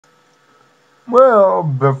Well,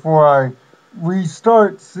 before I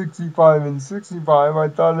restart 65 and 65, I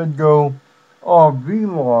thought I'd go all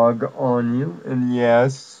vlog on you. And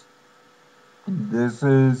yes, this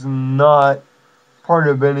is not part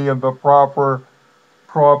of any of the proper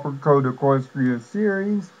Code Equestria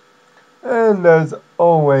series. And as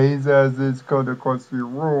always, as is Code Equestria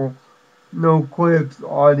rule, no clips,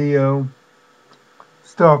 audio,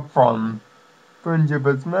 stuff from Friendship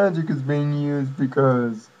is Magic is being used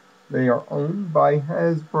because they are owned by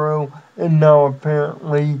Hasbro and now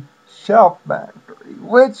apparently Shout Factory.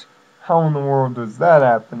 Which, how in the world does that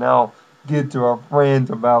happen? I'll get to a rant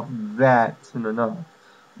about that soon enough.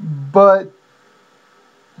 But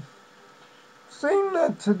seeing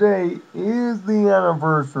that today is the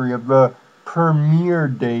anniversary of the premiere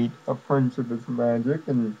date of Friendship is Magic,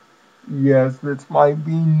 and yes, this might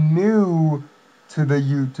be new to the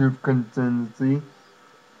YouTube consistency.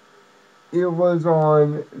 It was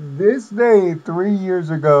on this day 3 years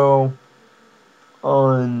ago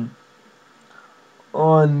on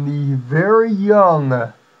the very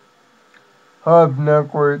young Hub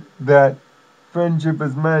Network that Friendship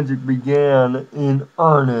is Magic began in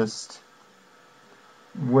earnest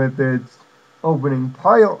with its opening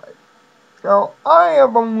pilot. Now, I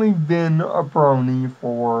have only been a brony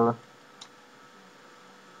for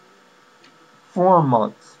 4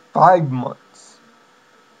 months, 5 months.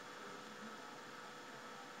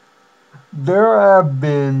 There have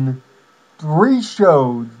been 3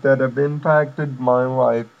 shows that have impacted my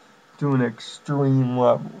life to an extreme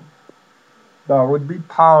level. That would be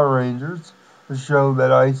Power Rangers, a show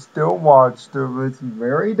that I still watch to this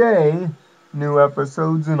very day, new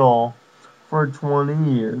episodes and all, for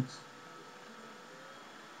 20 years.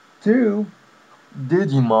 2,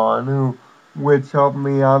 Digimon, which helped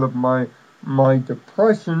me out of my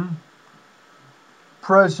depression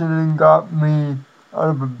and got me out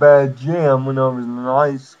of a bad jam when I was in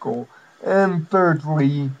high school. And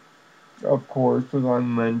thirdly, of course, as I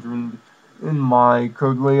mentioned in my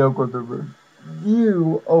Code Lyoko the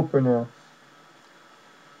review opener,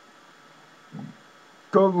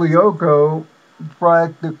 Code Lyoko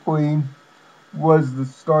practically was the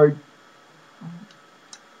start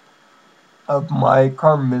of my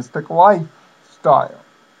karmistic lifestyle.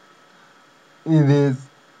 It is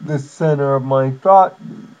the center of my thought.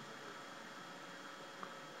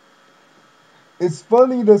 It's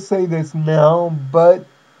funny to say this now, but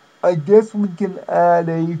I guess we can add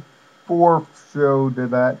a 4th show to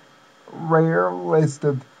that rare list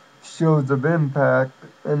of shows of impact,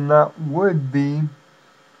 and that would be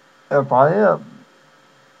FIM.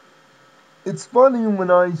 It's funny when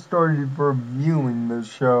I started reviewing the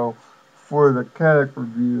show for the Catic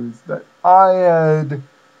reviews that I had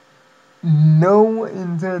no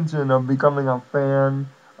intention of becoming a fan.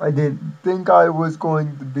 I didn't think I was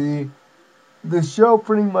going to be. The show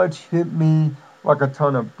pretty much hit me like a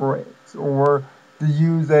ton of bricks, or to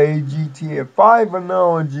use a GTA 5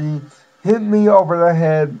 analogy, hit me over the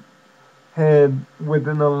head with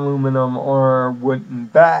an aluminum or wooden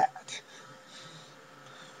bat.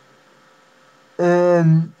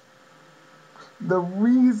 And the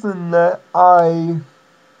reason that I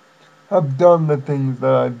have done the things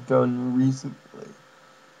that I've done recently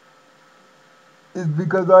is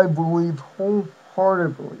because I believe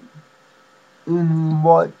wholeheartedly in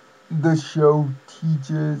what the show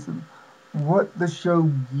teaches and what the show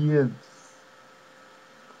gives.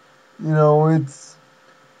 It's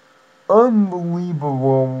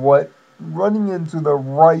unbelievable what running into the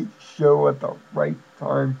right show at the right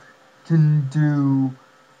time can do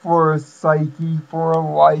for a psyche, for a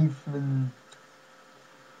life,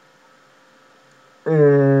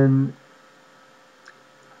 and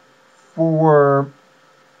for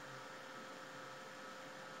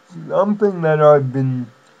something that I've been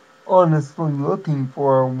honestly looking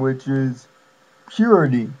for, which is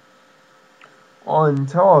purity on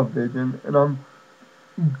television, and I'm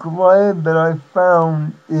glad that I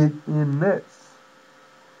found it in this.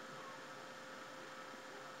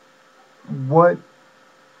 What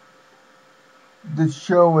the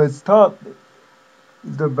show has taught me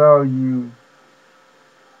is to value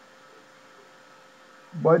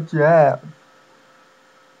what you have.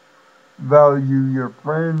 Value your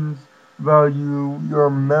friends, value your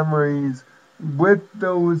memories with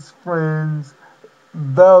those friends,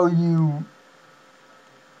 value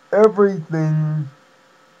everything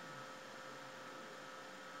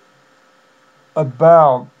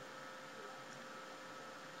about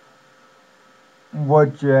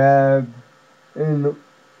what you have, and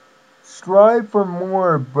strive for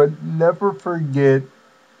more, but never forget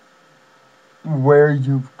where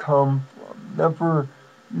you've come from.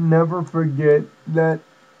 Never forget that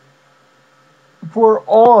for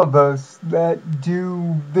all of us that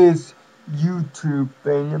do this YouTube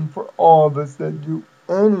thing, and for all of us that do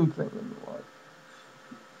anything in life,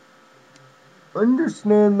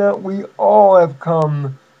 understand that we all have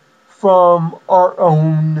come from our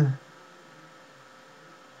own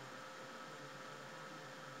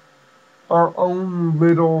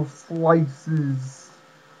little slices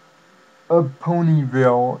of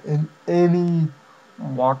Ponyville in any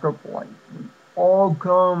walk of life. We all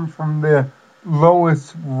come from the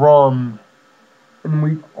lowest rung, and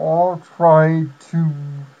we all try to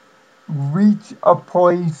reach a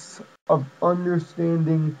place of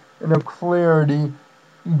understanding and of clarity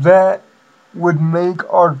that would make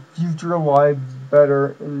our future lives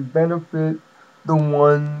better and benefit the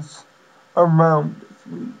ones around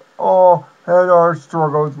us. We've all had our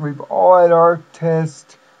struggles, we've all had our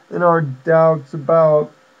tests and our doubts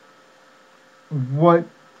about what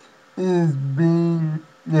is being,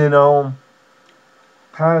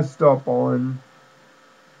 passed up on.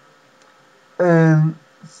 And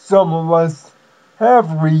some of us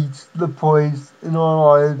have reached the place in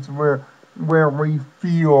our lives where we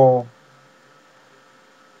feel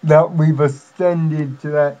that we've ascended to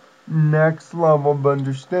that next level of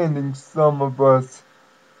understanding. Some of us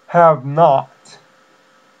have not.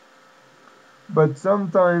 But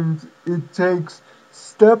sometimes it takes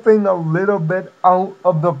stepping a little bit out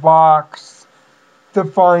of the box to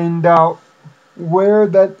find out where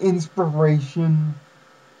that inspiration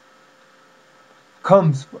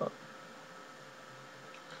comes from.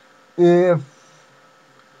 If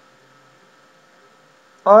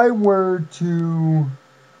I were to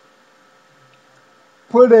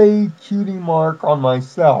put a cutie mark on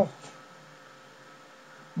myself,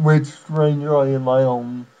 which strangely in my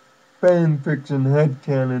own fan fiction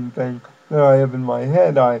headcanon thing that I have in my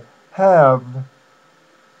head I have,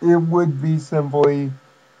 it would be simply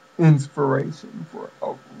inspiration for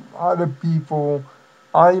a lot of people.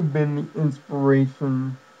 I've been the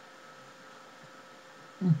inspiration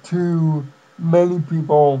to many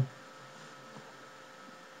people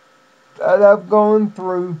that have gone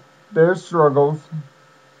through their struggles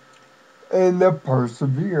and have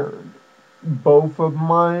persevered. Both of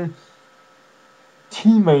my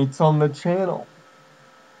teammates on the channel,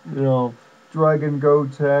 you know, Dragon Go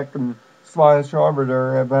Tech and Slash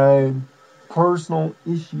Arbiter, have had personal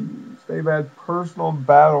issues. They've had personal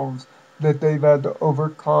battles that they've had to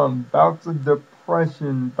overcome, bouts of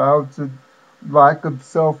depression, bouts of lack of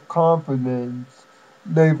self confidence.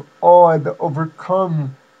 They've all had to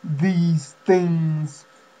overcome these things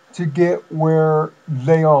to get where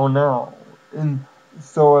they are now. And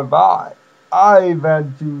so have I. I've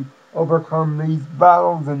had to overcome these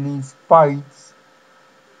battles and these fights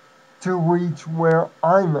to reach where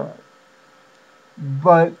I'm at.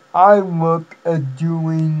 But I look at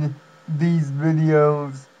doing these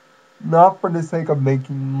videos not for the sake of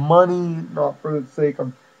making money, not for the sake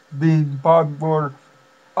of being popular.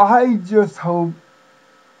 I just hope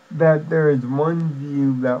that there is one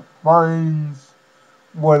view that finds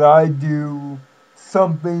what I do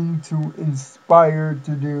something to inspire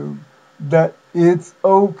to do. That it's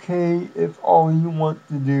okay if all you want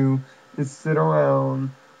to do is sit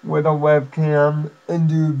around with a webcam and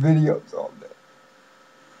do videos all day.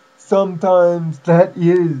 Sometimes that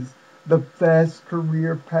is the best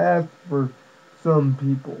career path for some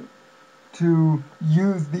people. To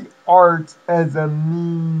use the arts as a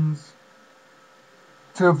means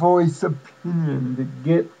to voice opinion, to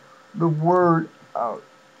get the word out.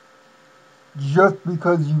 Just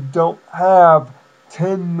because you don't have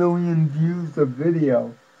 10 million views of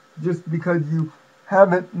video, just because you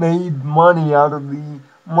haven't made money out of the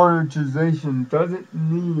monetization, doesn't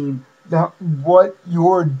mean that what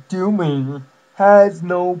you're doing has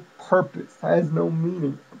no purpose, has no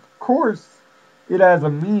meaning. Of course, it has a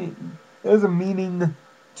meaning. It has a meaning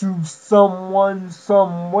to someone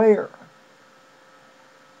somewhere.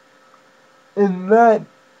 And that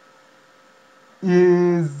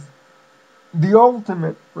is the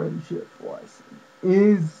ultimate friendship lesson,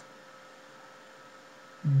 is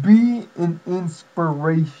be an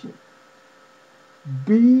inspiration.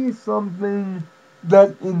 Be something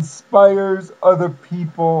that inspires other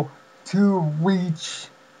people to reach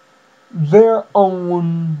their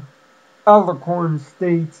own alicorn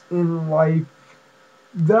states in life.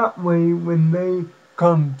 That way, when they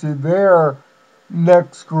come to their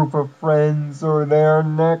next group of friends or their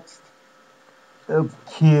next of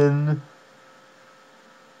kin,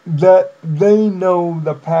 that they know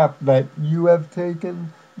the path that you have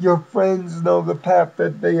taken, your friends know the path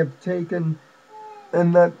that they have taken,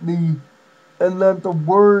 and that the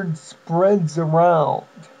word spreads around.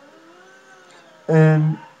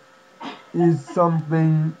 And is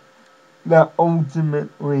something that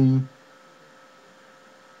ultimately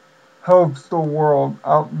helps the world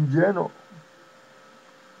out in general.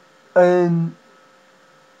 And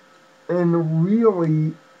and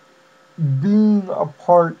really being a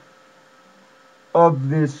part of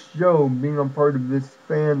this show, being a part of this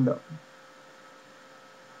fandom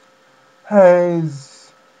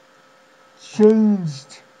has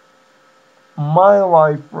changed my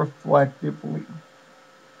life reflectively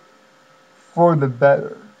for the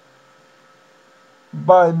better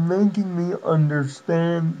by making me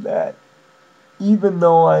understand that even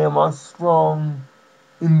though I am a strong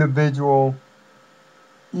individual,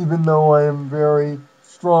 even though I am very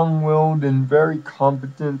strong willed and very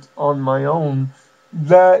competent on my own,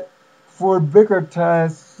 that for bigger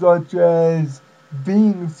tasks such as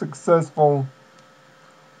being successful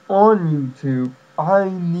on YouTube, I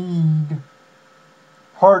need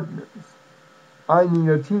partners. I need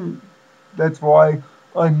a team. That's why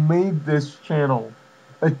I made this channel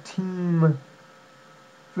a team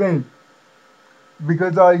thing.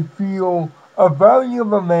 Because I feel a value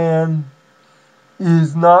of a man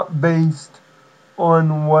is not based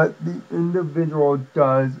on what the individual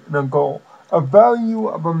does in a goal. A value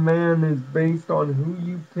of a man is based on who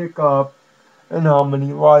you pick up and how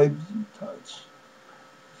many lives you touch.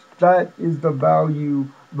 That is the value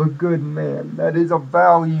of a good man. That is a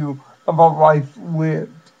value of a life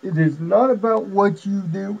lived. It is not about what you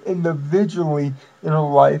do individually in a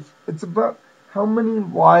life. It's about how many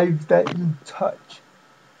lives that you touch,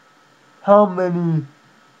 how many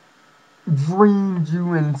dreams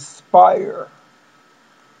you inspire,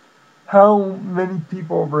 how many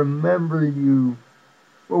people remember you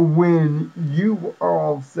when you are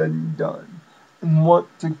all said and done and want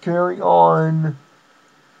to carry on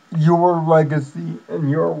your legacy and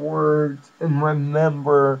your words and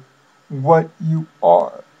remember what you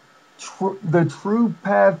are. The true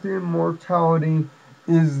path to immortality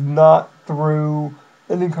is not through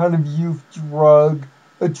any kind of youth drug.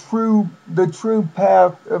 The true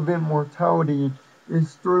path of immortality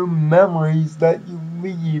is through memories that you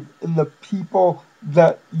leave in the people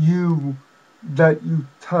that you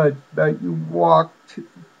touch, that you walk to,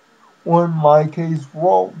 or in my case,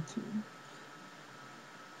 roll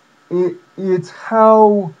to. It's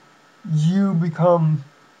how you become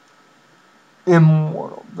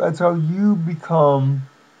immortal. That's how you become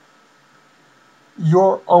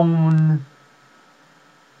your own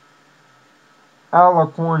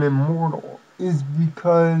alicorn immortal, is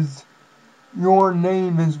because your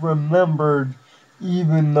name is remembered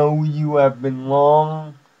even though you have been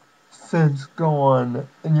long since gone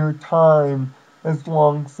and your time has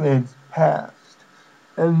long since passed.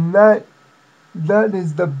 And that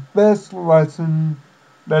is the best lesson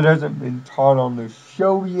that hasn't been taught on the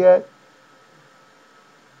show yet,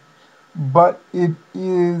 but it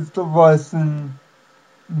is the lesson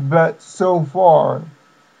that so far,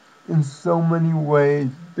 in so many ways,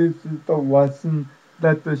 this is the lesson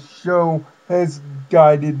that the show has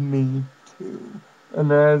guided me to.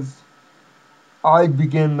 And as I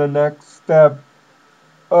begin the next step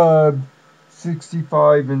of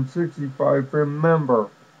 65 and 65, remember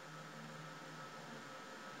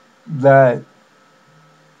that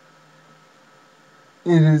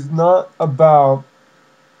it is not about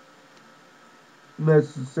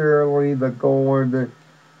necessarily the goal or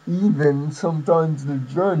even sometimes the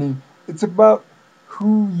journey. It's about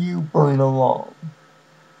who you bring along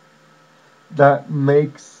that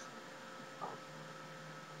makes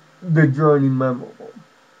the journey memorable.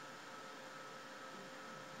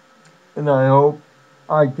 And I hope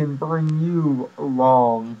I can bring you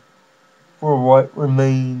along for what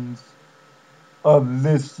remains of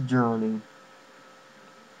this journey.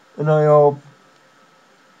 And I hope,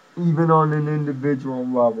 even on an individual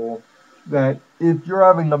level, that if you're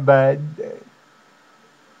having a bad day,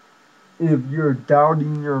 if you're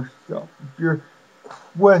doubting yourself, if you're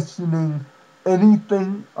questioning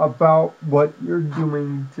anything about what you're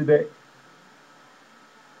doing today,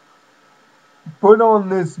 put on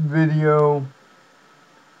this video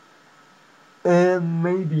and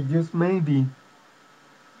maybe, just maybe,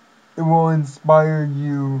 it will inspire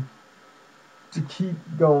you to keep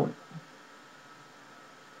going.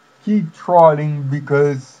 Keep trotting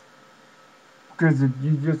because if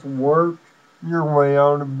you just work your way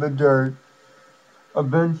out of the dirt,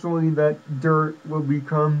 eventually that dirt will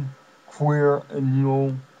become clear and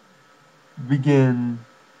you'll begin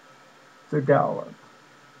to gallop.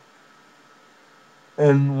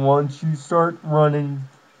 And once you start running,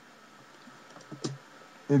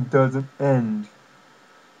 it doesn't end.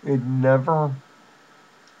 It never,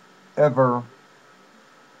 ever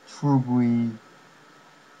truly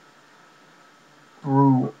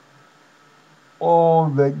through all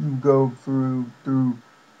that you go through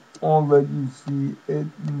all that you see, it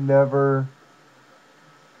never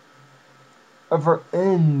ever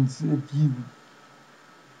ends if you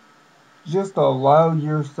just allow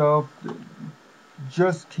yourself to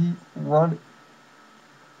just keep running.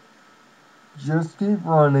 Just keep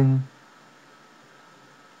running.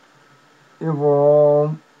 It will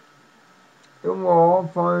all, it will all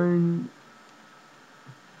find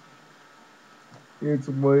its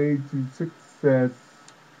way to success.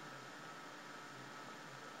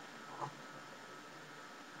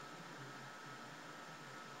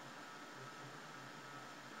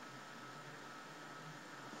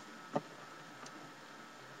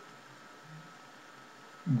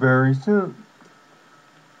 Very soon.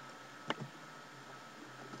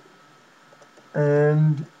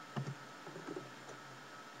 And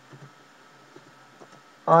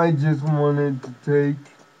I just wanted to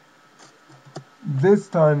take this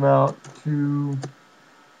time out to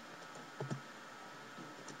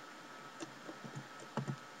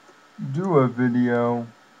do a video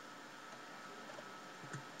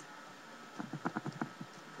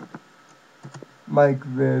like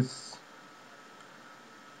this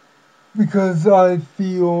because I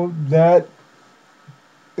feel that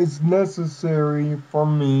it's necessary for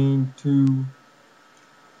me to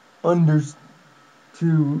under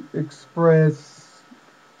to express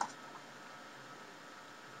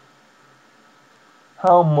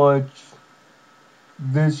how much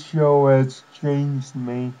this show has changed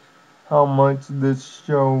me, how much this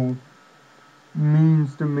show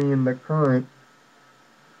means to me in the current,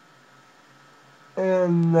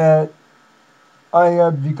 and that I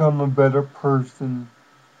have become a better person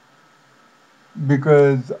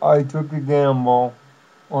because I took a gamble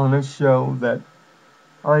on a show that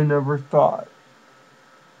I never thought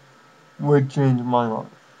would change my life.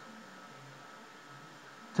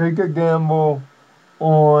 Take a gamble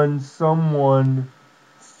on someone,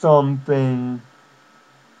 something,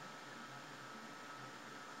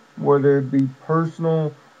 whether it be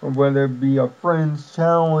personal or whether it be a friend's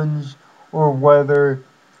challenge or whether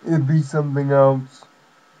it be something else.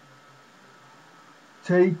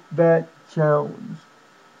 Take that challenge.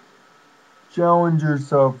 Challenge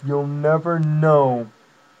yourself. You'll never know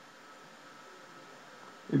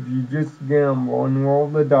if you just gamble and roll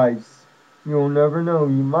the dice. You'll never know.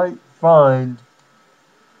 You might find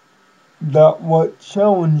that what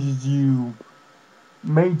challenges you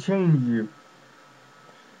may change you.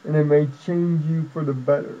 And it may change you for the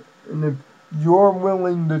better. And if you're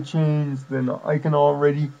willing to change, then I can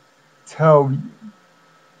already tell you.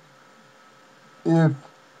 If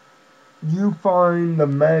you find the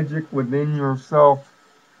magic within yourself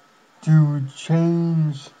to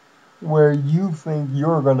change where you think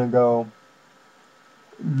you're gonna go,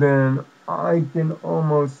 then I can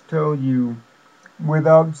almost tell you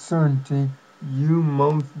without certainty, you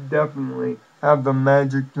most definitely have the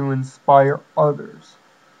magic to inspire others.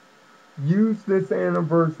 Use this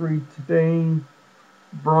anniversary today,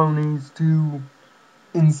 bronies, to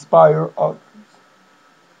inspire others.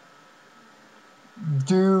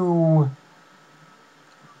 Do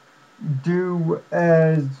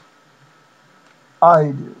as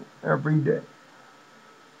I do every day.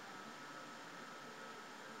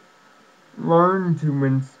 Learn to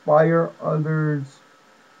inspire others.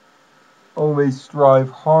 Always strive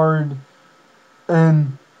hard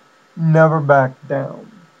and never back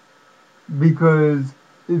down. Because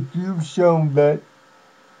if you show that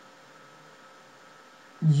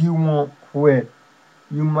you won't quit,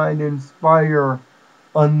 you might inspire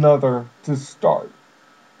another to start.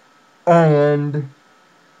 And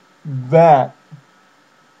that,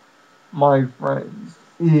 my friends,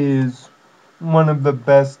 is one of the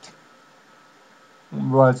best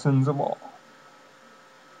lessons of all.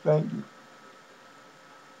 Thank you.